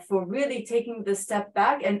 for really taking the step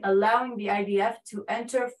back and allowing the IDF to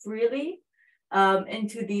enter freely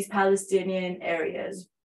into these Palestinian areas.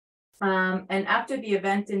 And after the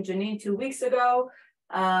event in Jenin 2 weeks ago,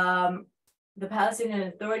 the Palestinian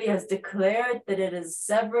Authority has declared that it is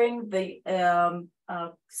severing the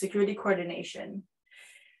security coordination.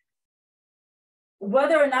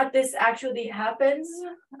 Whether or not this actually happens,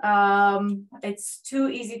 it's too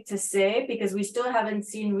easy to say because we still haven't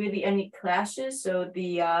seen really any clashes. So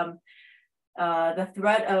the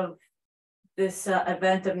threat of this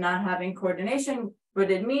event of not having coordination,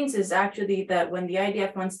 what it means is actually that when the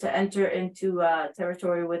IDF wants to enter into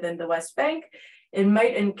territory within the West Bank, it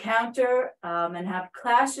might encounter and have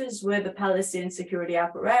clashes with the Palestinian security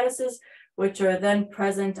apparatuses, which are then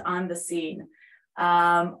present on the scene.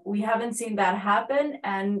 We haven't seen that happen.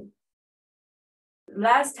 And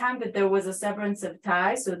last time that there was a severance of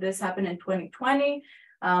ties, so this happened in 2020,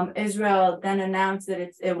 Israel then announced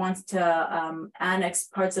that it wants to annex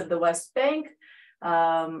parts of the West Bank.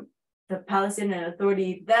 The Palestinian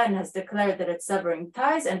Authority then has declared that it's severing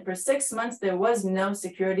ties, and for 6 months there was no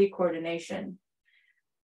security coordination.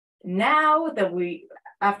 Now that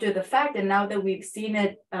after the fact, and now that we've seen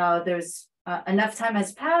it, there's enough time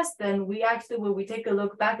has passed, then we actually, when we take a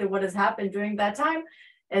look back at what has happened during that time,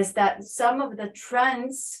 is that some of the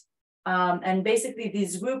trends, and basically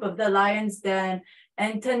these group of the Lion's Den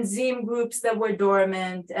and Tanzim groups that were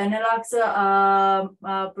dormant, and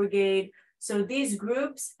Al-Aqsa Brigade, so these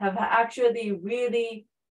groups have actually really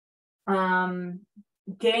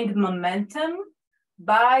gained momentum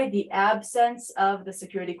by the absence of the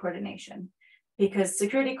security coordination. Because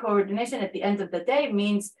security coordination at the end of the day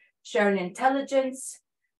means sharing intelligence,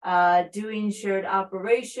 doing shared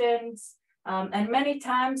operations, and many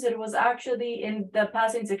times it was actually in the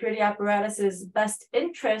Palestinian security apparatus's best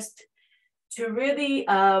interest to really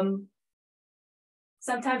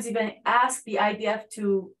sometimes even ask the IDF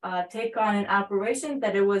to take on an operation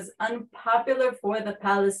that it was unpopular for the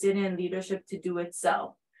Palestinian leadership to do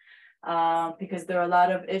itself, because there are a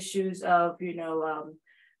lot of issues of,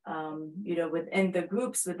 within the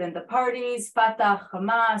groups, within the parties, Fatah,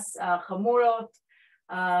 Hamas, Hamurot.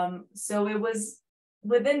 So it was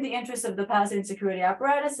within the interest of the Palestinian security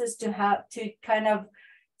apparatuses to kind of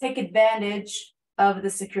take advantage of the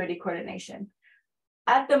security coordination.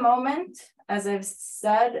 At the moment, as I've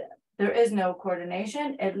said, there is no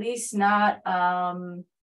coordination, at least not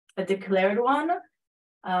a declared one.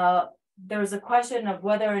 There was a question of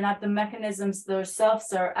whether or not the mechanisms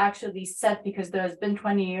themselves are actually set, because there has been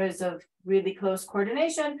 20 years of really close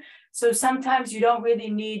coordination. So sometimes you don't really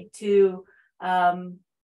need to,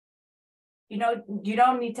 you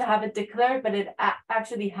don't need to have it declared, but it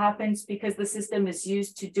actually happens because the system is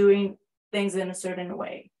used to doing things in a certain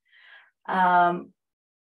way.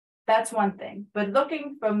 That's one thing. But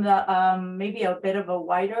looking from the maybe a bit of a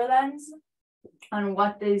wider lens on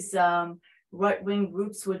what these right-wing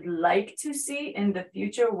groups would like to see in the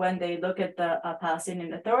future when they look at the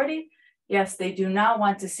Palestinian Authority, yes, they do not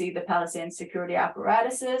want to see the Palestinian security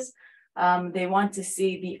apparatuses. They want to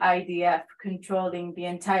see the IDF controlling the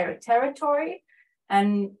entire territory.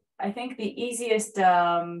 And I think the easiest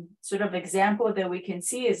sort of example that we can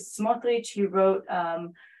see is Smotrich. He wrote,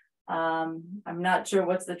 I'm not sure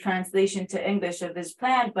what's the translation to English of his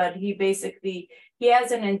plan, but he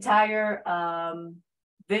has an entire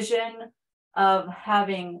vision of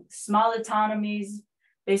having small autonomies.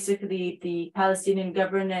 Basically, the Palestinian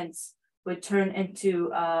governance would turn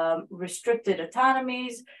into restricted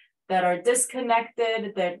autonomies that are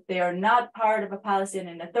disconnected, that they are not part of a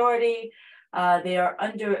Palestinian Authority. They are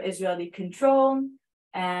under Israeli control,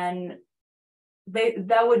 and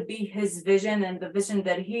that would be his vision and the vision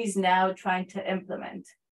that he's now trying to implement.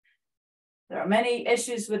 There are many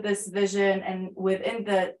issues with this vision, and within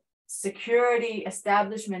the security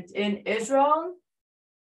establishment in Israel,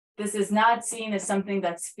 this is not seen as something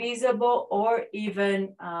that's feasible or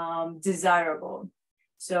even desirable.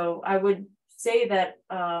 So I would say that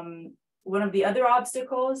one of the other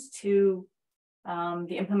obstacles to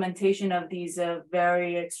the implementation of these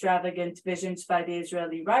very extravagant visions by the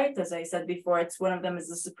Israeli right, as I said before, one of them is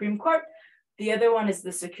the Supreme Court. The other one is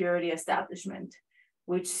the security establishment,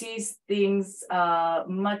 which sees things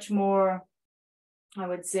much more, I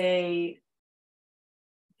would say,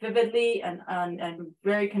 vividly and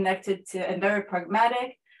very connected to, and very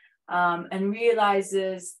pragmatic, and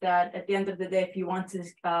realizes that at the end of the day, if you want to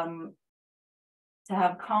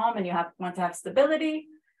have calm and you want to have stability,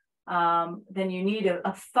 then you need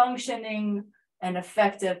a functioning and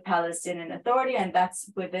effective Palestinian Authority, and that's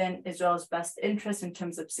within Israel's best interest in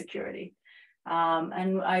terms of security.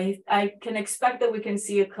 And I can expect that we can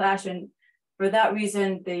see a clash, and for that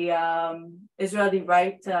reason, the Israeli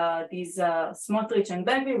right, these Smotrich and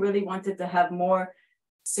Ben-Gvir really wanted to have more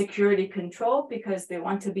security control, because they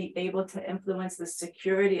want to be able to influence the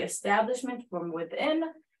security establishment from within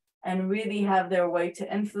and really have their way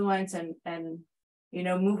to influence and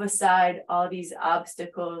move aside all these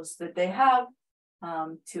obstacles that they have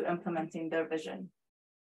to implementing their vision.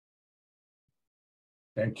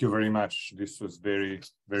 Thank you very much. This was very,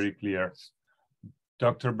 very clear.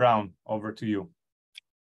 Dr. Brown, over to you.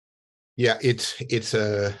 Yeah, it's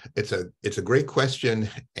a great question,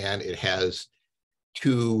 and it has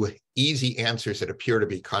two easy answers that appear to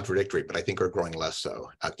be contradictory, but I think are growing less so.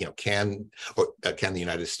 Can the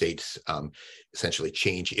United States essentially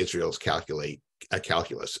change Israel's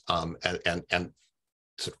calculus? And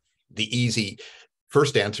so the easy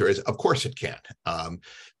first answer is, of course it can.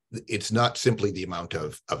 It's not simply the amount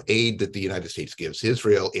of aid that the United States gives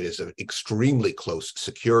Israel. It is an extremely close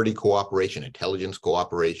security cooperation, intelligence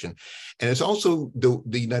cooperation. And it's also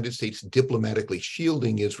the United States diplomatically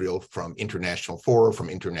shielding Israel from international fora, from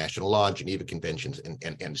international law, Geneva Conventions,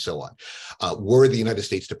 and so on. Were the United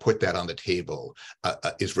States to put that on the table,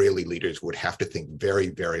 Israeli leaders would have to think very,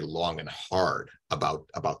 very long and hard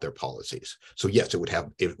about their policies. So yes, it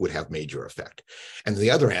would have major effect. And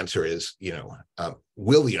the other answer is,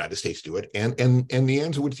 will the United States do it? And the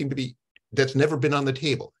answer would seem to be that's never been on the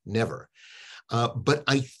table, never. But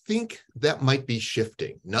I think that might be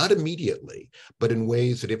shifting, not immediately, but in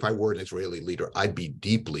ways that if I were an Israeli leader, I'd be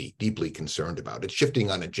deeply, deeply concerned about. It's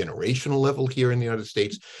shifting on a generational level here in the United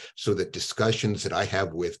States, so that discussions that I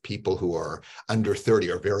have with people who are under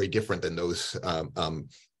 30 are very different than those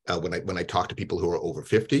when I talk to people who are over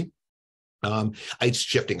 50. It's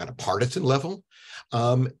shifting on a partisan level,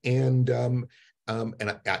 and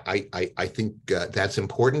I think that's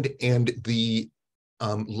important. And the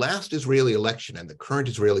last Israeli election and the current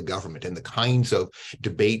Israeli government and the kinds of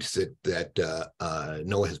debates that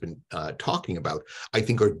Noah has been talking about, I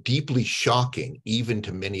think are deeply shocking, even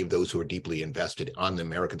to many of those who are deeply invested on the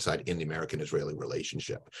American side in the American-Israeli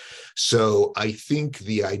relationship. So I think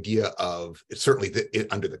the idea of, certainly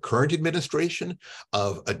under the current administration,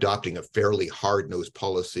 of adopting a fairly hard-nosed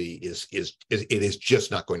policy is just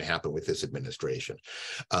not going to happen with this administration.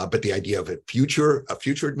 But the idea of a future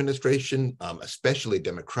administration, especially a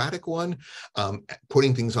democratic one,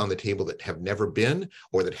 putting things on the table that have never been,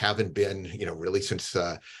 or that haven't been, really since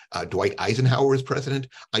Dwight Eisenhower was president,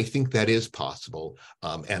 I think that is possible.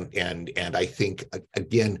 And I think,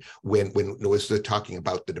 again, when Noah was talking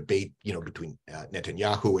about the debate, between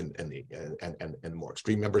Netanyahu and the more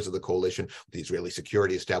extreme members of the coalition, the Israeli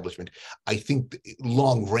security establishment, I think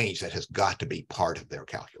long range, that has got to be part of their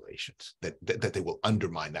calculations, that they will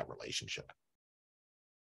undermine that relationship.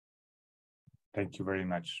 Thank you very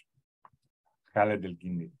much. Khaled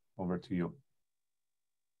Elgindy, over to you.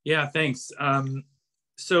 Yeah, thanks.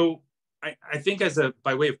 So I think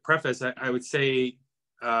by way of preface, I would say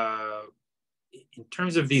in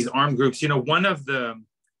terms of these armed groups, one of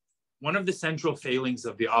the central failings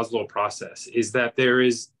of the Oslo process is that there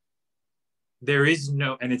is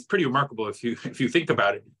no, and it's pretty remarkable if you think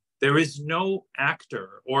about it, there is no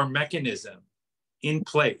actor or mechanism in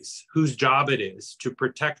place whose job it is to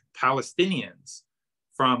protect Palestinians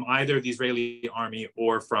from either the Israeli army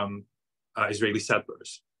or from Israeli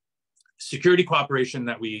settlers. Security cooperation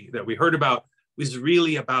that we heard about was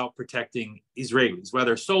really about protecting Israelis,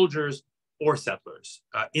 whether soldiers or settlers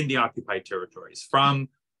in the occupied territories, from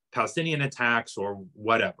Palestinian attacks or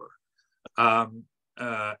whatever. And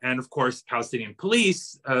of course, Palestinian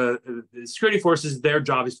police, the security forces, their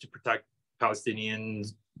job is to protect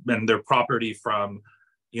Palestinians and their property from,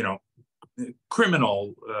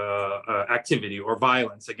 criminal activity or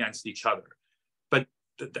violence against each other. But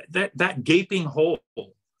that gaping hole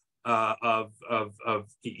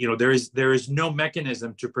there is no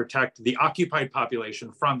mechanism to protect the occupied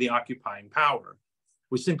population from the occupying power,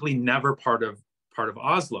 was simply never part of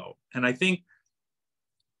Oslo. And I think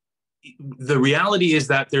the reality is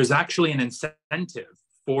that there's actually an incentive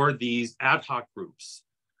for these ad hoc groups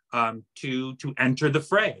to enter the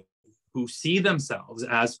fray, who see themselves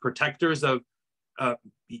as protectors of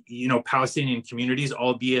Palestinian communities,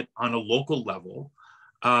 albeit on a local level.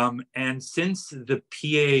 And since the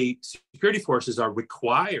PA security forces are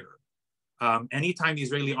required, anytime the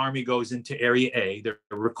Israeli army goes into Area A, they're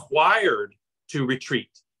required to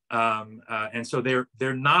retreat. And so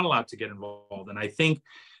they're not allowed to get involved. And I think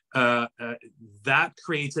that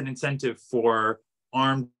creates an incentive for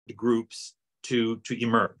armed groups to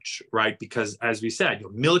emerge, right? Because as we said,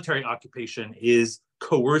 military occupation is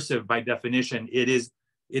coercive by definition. It is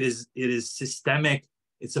systemic.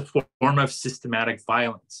 It's a form of systematic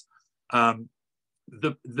violence. The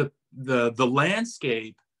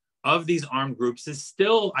landscape of these armed groups is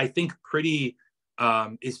still, I think, pretty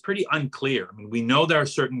unclear. I mean, we know there are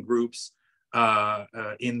certain groups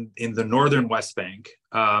in the northern West Bank.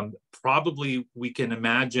 Probably we can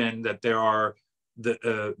imagine that there are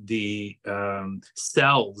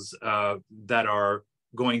cells that are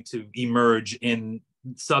going to emerge in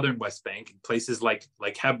southern West Bank, places like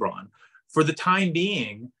Hebron. For the time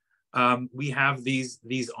being, we have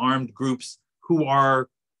these armed groups who are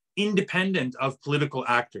independent of political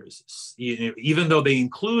actors, even though they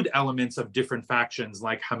include elements of different factions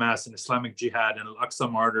like Hamas and Islamic Jihad and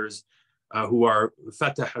Al-Aqsa Martyrs, who are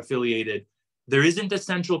Fatah affiliated. There isn't a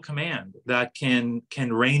central command that can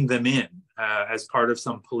rein them in as part of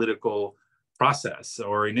some political process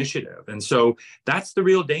or initiative. And so that's the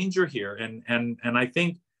real danger here. And I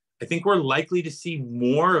think we're likely to see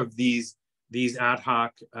more of these ad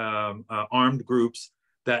hoc armed groups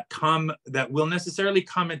that will necessarily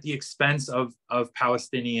come at the expense of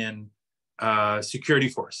Palestinian security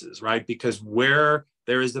forces, right? Because where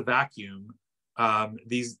there is a vacuum,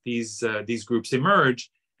 these groups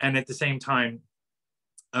emerge, and at the same time,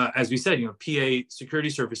 as we said, PA security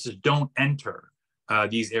services don't enter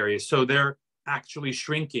these areas, so they're actually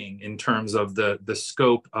shrinking in terms of the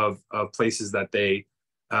scope of places that they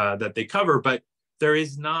cover. But there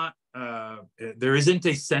isn't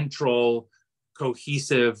a central,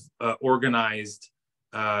 cohesive, organized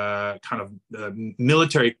kind of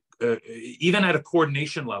military, even at a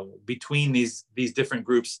coordination level between these different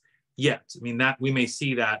groups yet. I mean, that we may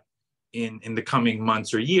see that in the coming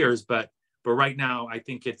months or years, but right now I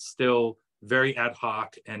think it's still very ad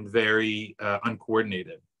hoc and very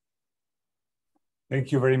uncoordinated.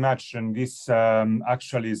 Thank you very much. And this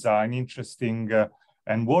actually is an interesting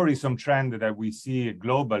and worrisome trend that we see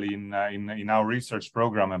globally in our research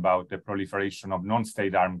program about the proliferation of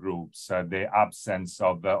non-state armed groups, the absence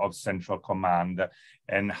of central command,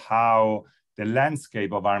 and how the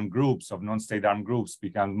landscape of armed groups, of non-state armed groups,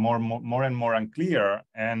 becomes more and more unclear,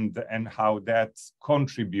 and how that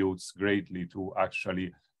contributes greatly to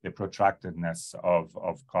actually the protractedness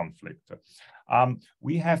of conflict.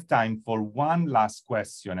 We have time for one last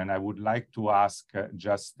question, and I would like to ask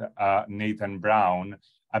just Nathan Brown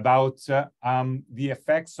about the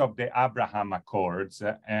effects of the Abraham Accords.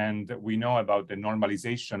 And we know about the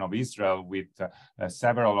normalization of Israel with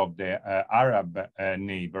several of the Arab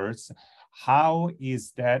neighbors. How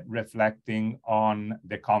is that reflecting on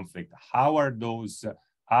the conflict? How are those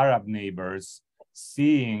Arab neighbors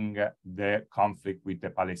seeing the conflict with the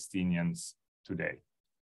Palestinians today?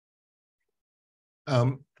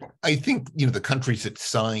 I think, the countries that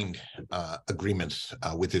signed agreements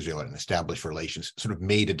with Israel and established relations sort of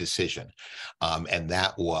made a decision, and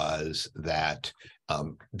that was that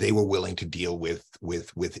they were willing to deal with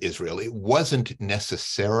Israel. It wasn't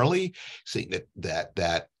necessarily saying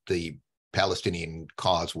that the Palestinian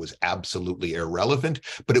cause was absolutely irrelevant,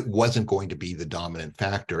 but it wasn't going to be the dominant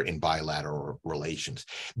factor in bilateral relations.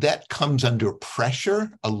 That comes under pressure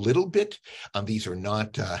a little bit. These are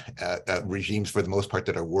not regimes, for the most part,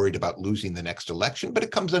 that are worried about losing the next election, but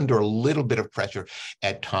it comes under a little bit of pressure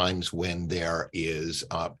at times when there is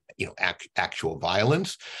actual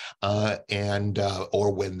violence,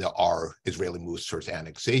 or when there are Israeli moves towards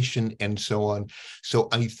annexation and so on. So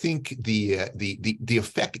I think the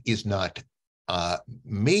effect is not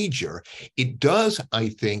major. It does, I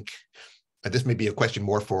think, this may be a question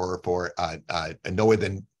more for Noa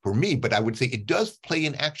than for me, but I would say it does play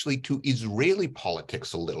in actually to Israeli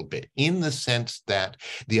politics a little bit, in the sense that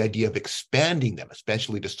the idea of expanding them,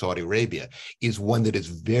 especially to Saudi Arabia, is one that is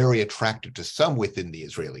very attractive to some within the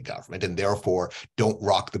Israeli government, and therefore don't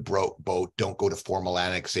rock the boat, don't go to formal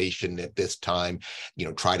annexation at this time,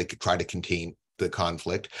 try to contain the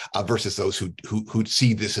conflict, versus those who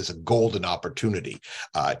see this as a golden opportunity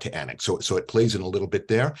to annex. So it plays in a little bit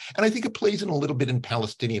there. And I think it plays in a little bit in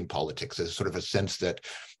Palestinian politics, as sort of a sense that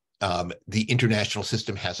the international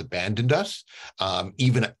system has abandoned us.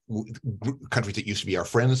 Even countries that used to be our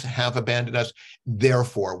friends have abandoned us.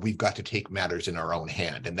 Therefore, we've got to take matters in our own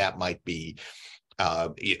hand. And that might be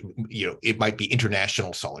it might be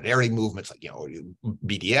international solidarity movements like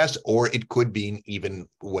BDS, or it could be even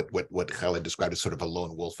what Khaled described as sort of a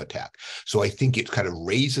lone wolf attack. So I think it kind of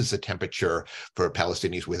raises the temperature for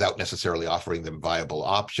Palestinians without necessarily offering them viable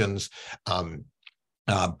options.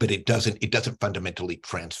 But it doesn't fundamentally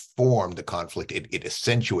transform the conflict. It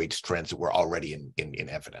accentuates trends that were already in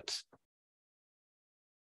evidence.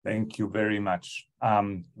 Thank you very much.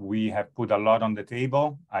 We have put a lot on the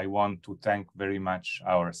table. I want to thank very much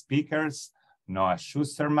our speakers, Noa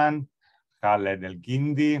Shusterman, Khaled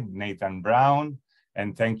Elgindy, Nathan Brown,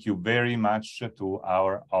 and thank you very much to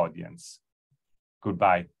our audience.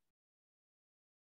 Goodbye.